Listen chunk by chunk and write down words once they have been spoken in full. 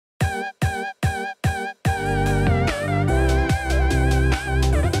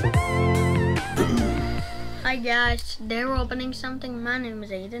guys, today we're opening something. My name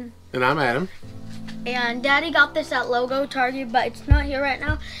is Aiden. And I'm Adam. And Daddy got this at Logo Target, but it's not here right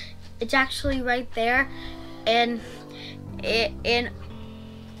now. It's actually right there. And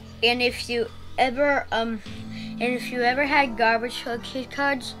if you ever had Garbage Pail Kid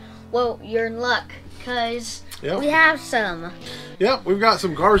cards, well, you're in luck, cause we have some. Yep, we've got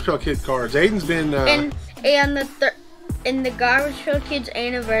some Garbage Pail Kid cards. Aiden's been in the Garbage Pail Kids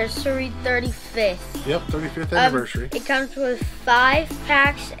anniversary 35th. Yep, 35th anniversary. It comes with 5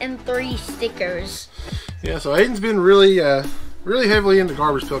 packs and 3 stickers. Yeah, so Aiden's been really heavily into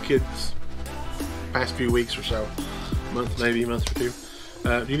Garbage Pail Kids past few weeks or so. Maybe a month or two.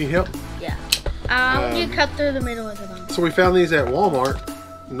 Do you need help? Yeah. You cut through the middle of the one. So we found these at Walmart,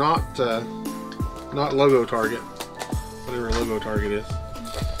 not Logo Target, whatever Logo Target is.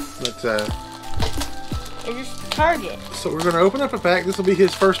 But it's Target. So we're going to open up a pack. This will be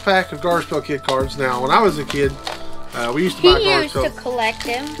his first pack of Garbage Pail Kid cards. Now, when I was a kid, we used to buy Garbage Pail. He used to collect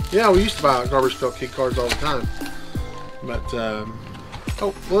them. Yeah, we used to buy Garbage Pail Kid cards all the time. But oh,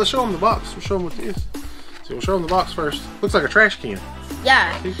 well, let's show them the box. We'll show them what it is. So we'll show them the box first. Looks like a trash can.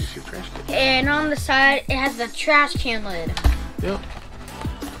 Yeah. I think it's a trash can. And on the side, it has the trash can lid. Yep.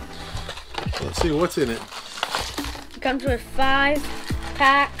 So let's see what's in it. It comes with 5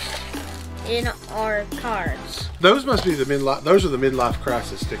 packs in our cards. Those must be the midlife. Those are the midlife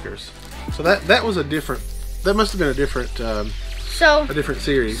crisis stickers. So that was a different. That must have been a different. A different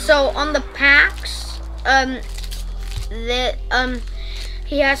series. So on the packs,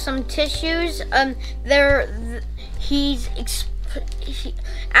 he has some tissues.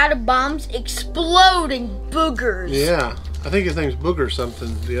 Out of bombs exploding boogers. Yeah, I think his name's Booger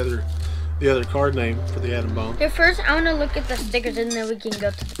something. The other card name for the atom bomb. Here, first I want to look at the stickers and then we can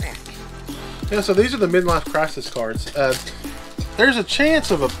go to the pack. Yeah, so these are the midlife crisis cards. There's a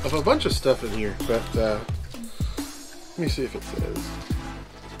chance of a bunch of stuff in here, but let me see if it says.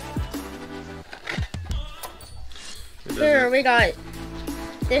 Here we got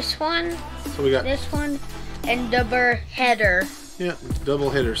this one. So we got this one and double header. Yeah, double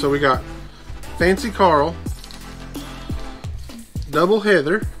header. So we got Fancy Carl, Double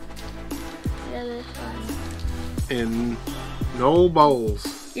Heather, Yeah, this one. and Noel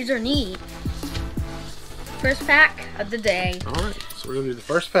Bowles. These are neat. First pack of the day. Alright, so we're going to do the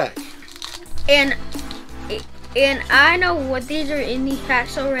first pack. And I know what these are in these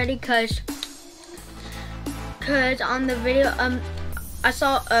packs already cause on the video I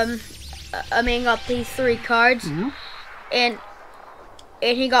saw a man got these 3 cards and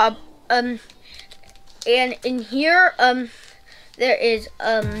he got and in here there is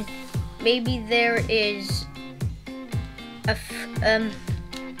maybe there is a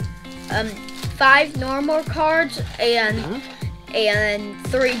 5 normal cards and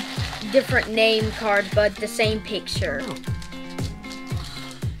 3 different name cards, but the same picture. Oh.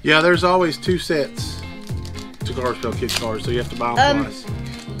 Yeah, there's always 2 sets to Garbage Pail Kid cards, so you have to buy them twice.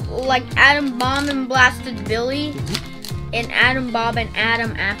 Like Atom Bomb and Blasted Billy, and Atom Bob and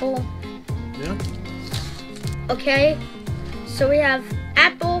Atom Apple. Yeah. Okay. So we have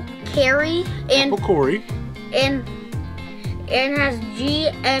Apple Carrie and Apple Corey, and has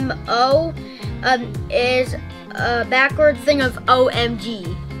GMO. Is a backward thing of OMG.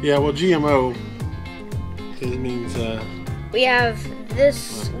 Yeah, well, GMO, it means, we have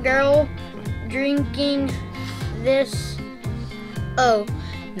this girl drinking this,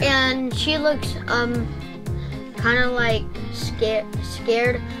 and she looks, kind of like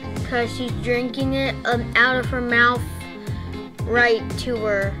scared, because she's drinking it, out of her mouth, right to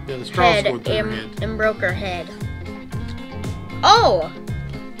her head, and broke her head. Oh,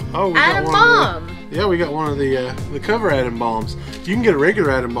 we Atom Bomb. Yeah, we got one of the cover atom bombs. You can get a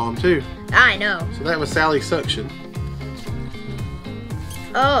regular atom bomb too. I know. So that was Sally Suction.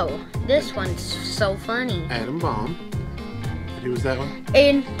 Oh, this one's so funny. Atom bomb. Who was that one?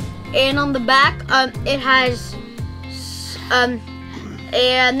 And on the back, it has and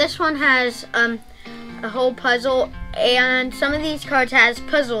this one has a whole puzzle, and some of these cards has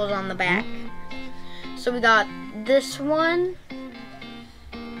puzzles on the back. So we got this one.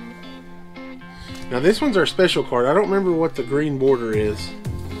 Now this one's our special card. I don't remember what the green border is,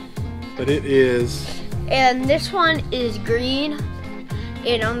 but it is. And this one is green,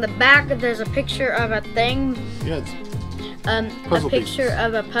 and on the back there's a picture of a thing. Yeah, it's a picture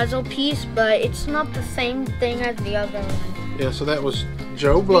of a puzzle piece, but it's not the same thing as the other one. Yeah, so that was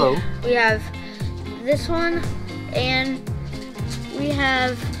Joe Blow. We have this one, and we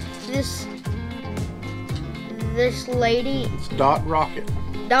have this lady. It's Dot Rocket.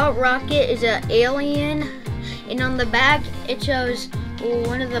 Dot Rocket is an alien, and on the back it shows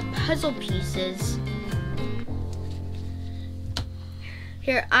one of the puzzle pieces.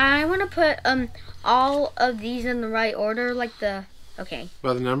 Here, I want to put all of these in the right order, like the okay.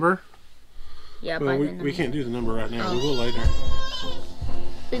 By the number? Yeah, well, by the number. We can't do the number right now. We will later.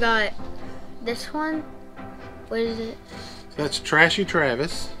 We got this one. What is it? That's Trashy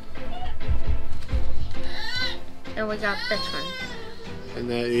Travis. And we got this one. And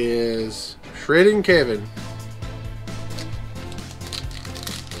that is Shredding Kevin.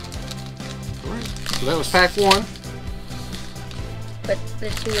 Alright, so that was pack 1. But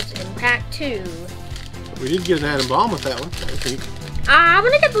let's see what's in pack 2. We did get an atom bomb with that one, I think. I'm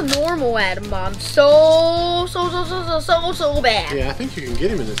gonna get the normal atom bomb so bad. Yeah, I think you can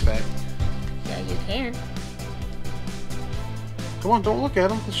get him in this pack. Yeah, you can. Come on, don't look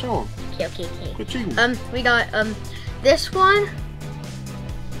at him. Let's show him. Okay. Quit cheating. We got this one.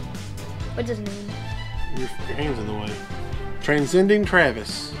 What's his name? Your hand's in the way. Transcending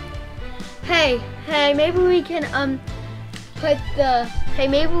Travis. Hey, maybe we can put the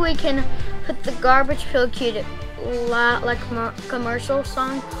Garbage Pail Kid like commercial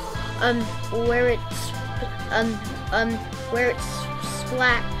song where it's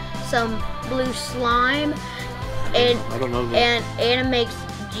splat some blue slime and I don't know that. and it makes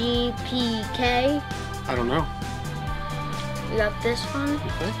GPK. I don't know. We got this one.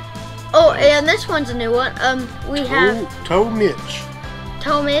 Okay. Oh, and this one's a new one. We have Toe Mitch.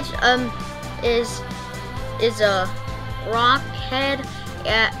 Toe Mitch is a rock head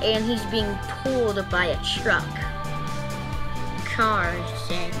and he's being pulled by a truck. Cars.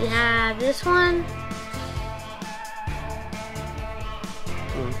 We have this one.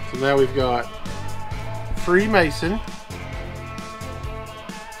 So now we've got Freemason.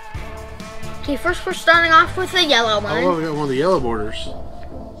 Okay, first we're starting off with the yellow one. Oh, we got one of the yellow borders.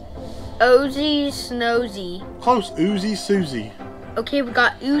 Ozzy Snozy. Close, Oozy Susie. Okay, we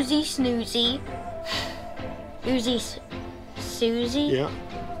got Oozy Snoozy. Oozy Susie. Yeah.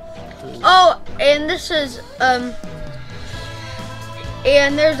 Oh, and this is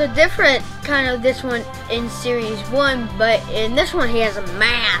and there's a different kind of this one in series 1, but in this one he has a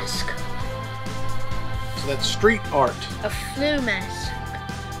mask. So that's street art. A flu mask.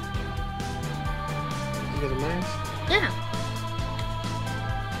 You got a mask? Yeah.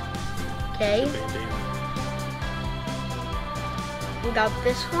 Okay. We got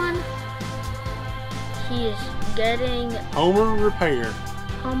this one. He is getting Homer repaired.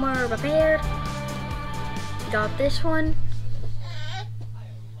 Homer repaired. We got this one.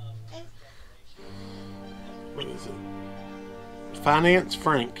 What is it? Finance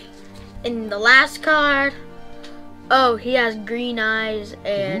Frank. In the last card, oh, he has green eyes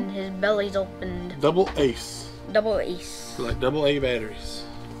and his belly's opened. Double ace. Double ace. Like double A batteries.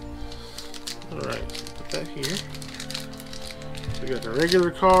 Alright, put that here. We got the regular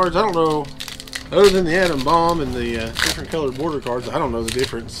cards. I don't know, other than the atom bomb and the different colored border cards, I don't know the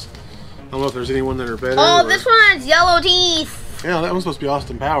difference. I don't know if there's anyone that are better. Oh, this one has yellow teeth. Yeah, that one's supposed to be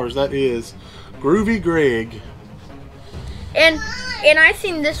Austin Powers. That is Groovy Greg. And I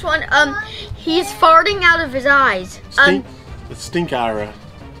seen this one. He's farting out of his eyes. It's Stink Ira.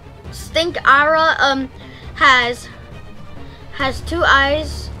 Stink Ira has 2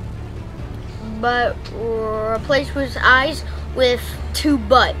 eyes, but replaced his eyes with 2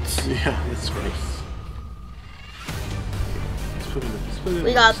 butts. Yeah, that's gross. Let's put it in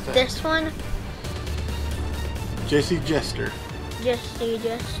We got this one. Jesse Jester. Jesse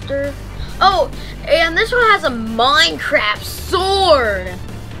Jester. Oh, and this one has a Minecraft sword.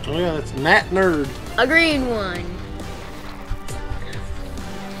 Oh yeah, that's Nat Nerd. A green one.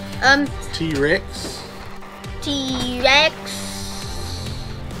 T-Rex. T-Rex.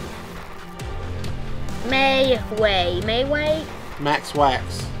 Mayway. Max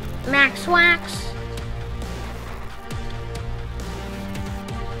Wax. Max Wax.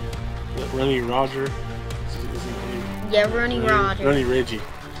 That Runny Roger. Yeah, Runny Roger. Runny Reggie.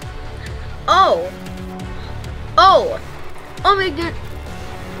 Oh my god.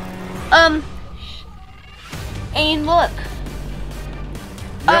 And look.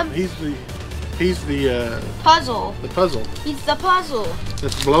 Yep, he's the Puzzle. The puzzle. He's the puzzle.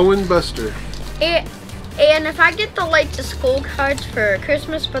 That's Blowin' Buster. And if I get the Late to School cards for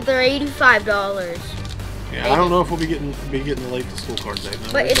Christmas, but they're $85. Yeah, I don't know if we'll be getting the Late to School cards.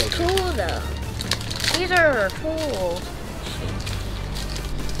 But it's cool though. These are cool.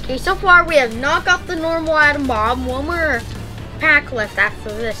 Okay, so far we have not got the normal atom bomb. One more pack left after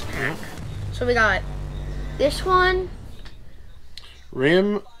this pack. So we got this one.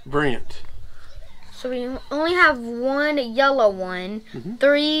 Rembrandt. So we only have 1 yellow one,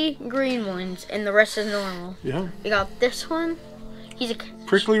 3 green ones, and the rest is normal. Yeah. We got this one. He's a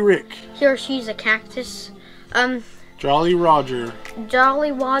Prickly Rick. He or she's a cactus. Jolly Roger.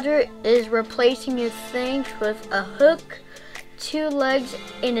 Jolly Roger is replacing his things with a hook, 2 legs,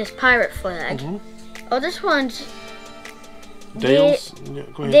 and his pirate flag. Oh, this one's Dale Snail.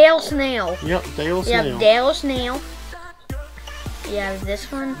 Yep, Dale Snail. Yeah, Dale Snail. Yeah,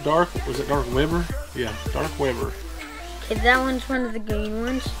 this one. Was it Dark Weber? Yeah, Dark Weber. Okay, that one's one of the green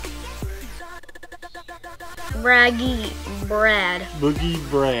ones. Braggy Brad. Boogie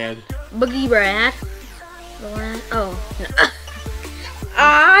Brad. Boogie Brad. Oh. No.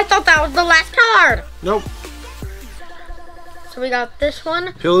 I thought that was the last card. Nope. So we got this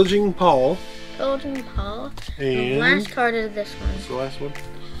one. Pillaging Paul. Pillaging Paul. And the last card is this one. That's the last one.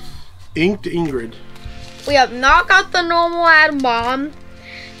 Inked Ingrid. We have not got the normal Atom Bomb.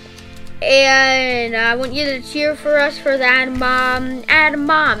 And I want you to cheer for us for the Atom Bomb. Atom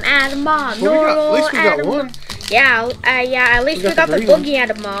Bomb. Atom Bomb. Well, at least we got one. Bomb. Yeah, at least we got the Boogie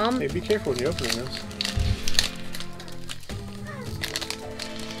Atom Bomb. Hey, be careful when you open this.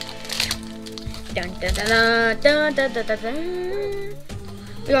 Dun, dun, dun, dun, dun, dun, dun, dun.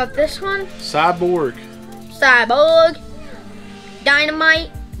 We got this one. Cyborg. Cyborg.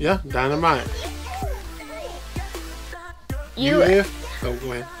 Dynamite. Yeah, Dynamite. Oh,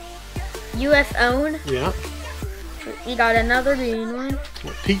 go ahead. UFO. Yeah. We got another green one.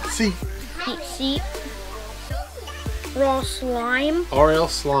 Pete Seat. Pete Seat. Raw Slime. RL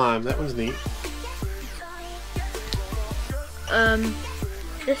Slime. That one's neat.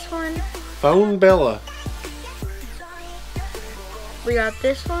 This one. Phone Bella. We got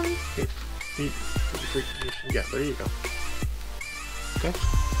this one. Yeah, there you go. Okay.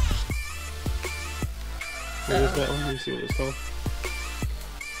 What is that one? Let me see what it's called.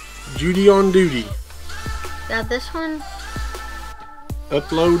 Judy on Duty. Got this one.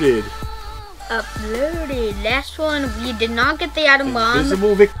 Uploaded. Last one. We did not get the Atom Bomb.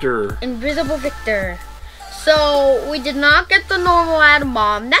 Invisible Victor. Invisible Victor. So we did not get the normal Atom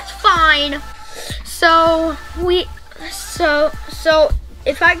Bomb. That's fine. So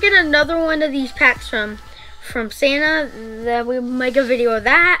if I get another one of these packs from Santa, then we'll make a video of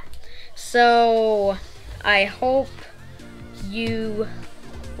that. So I hope you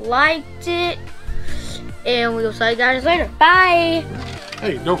liked it, and we'll see you guys later. Bye.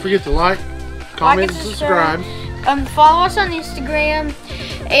 Hey, don't forget to like, comment, and subscribe. Follow us on Instagram,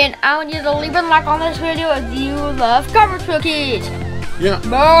 and I want you to leave a like on this video if you love cover cookies. Yeah.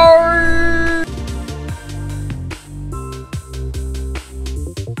 Bye.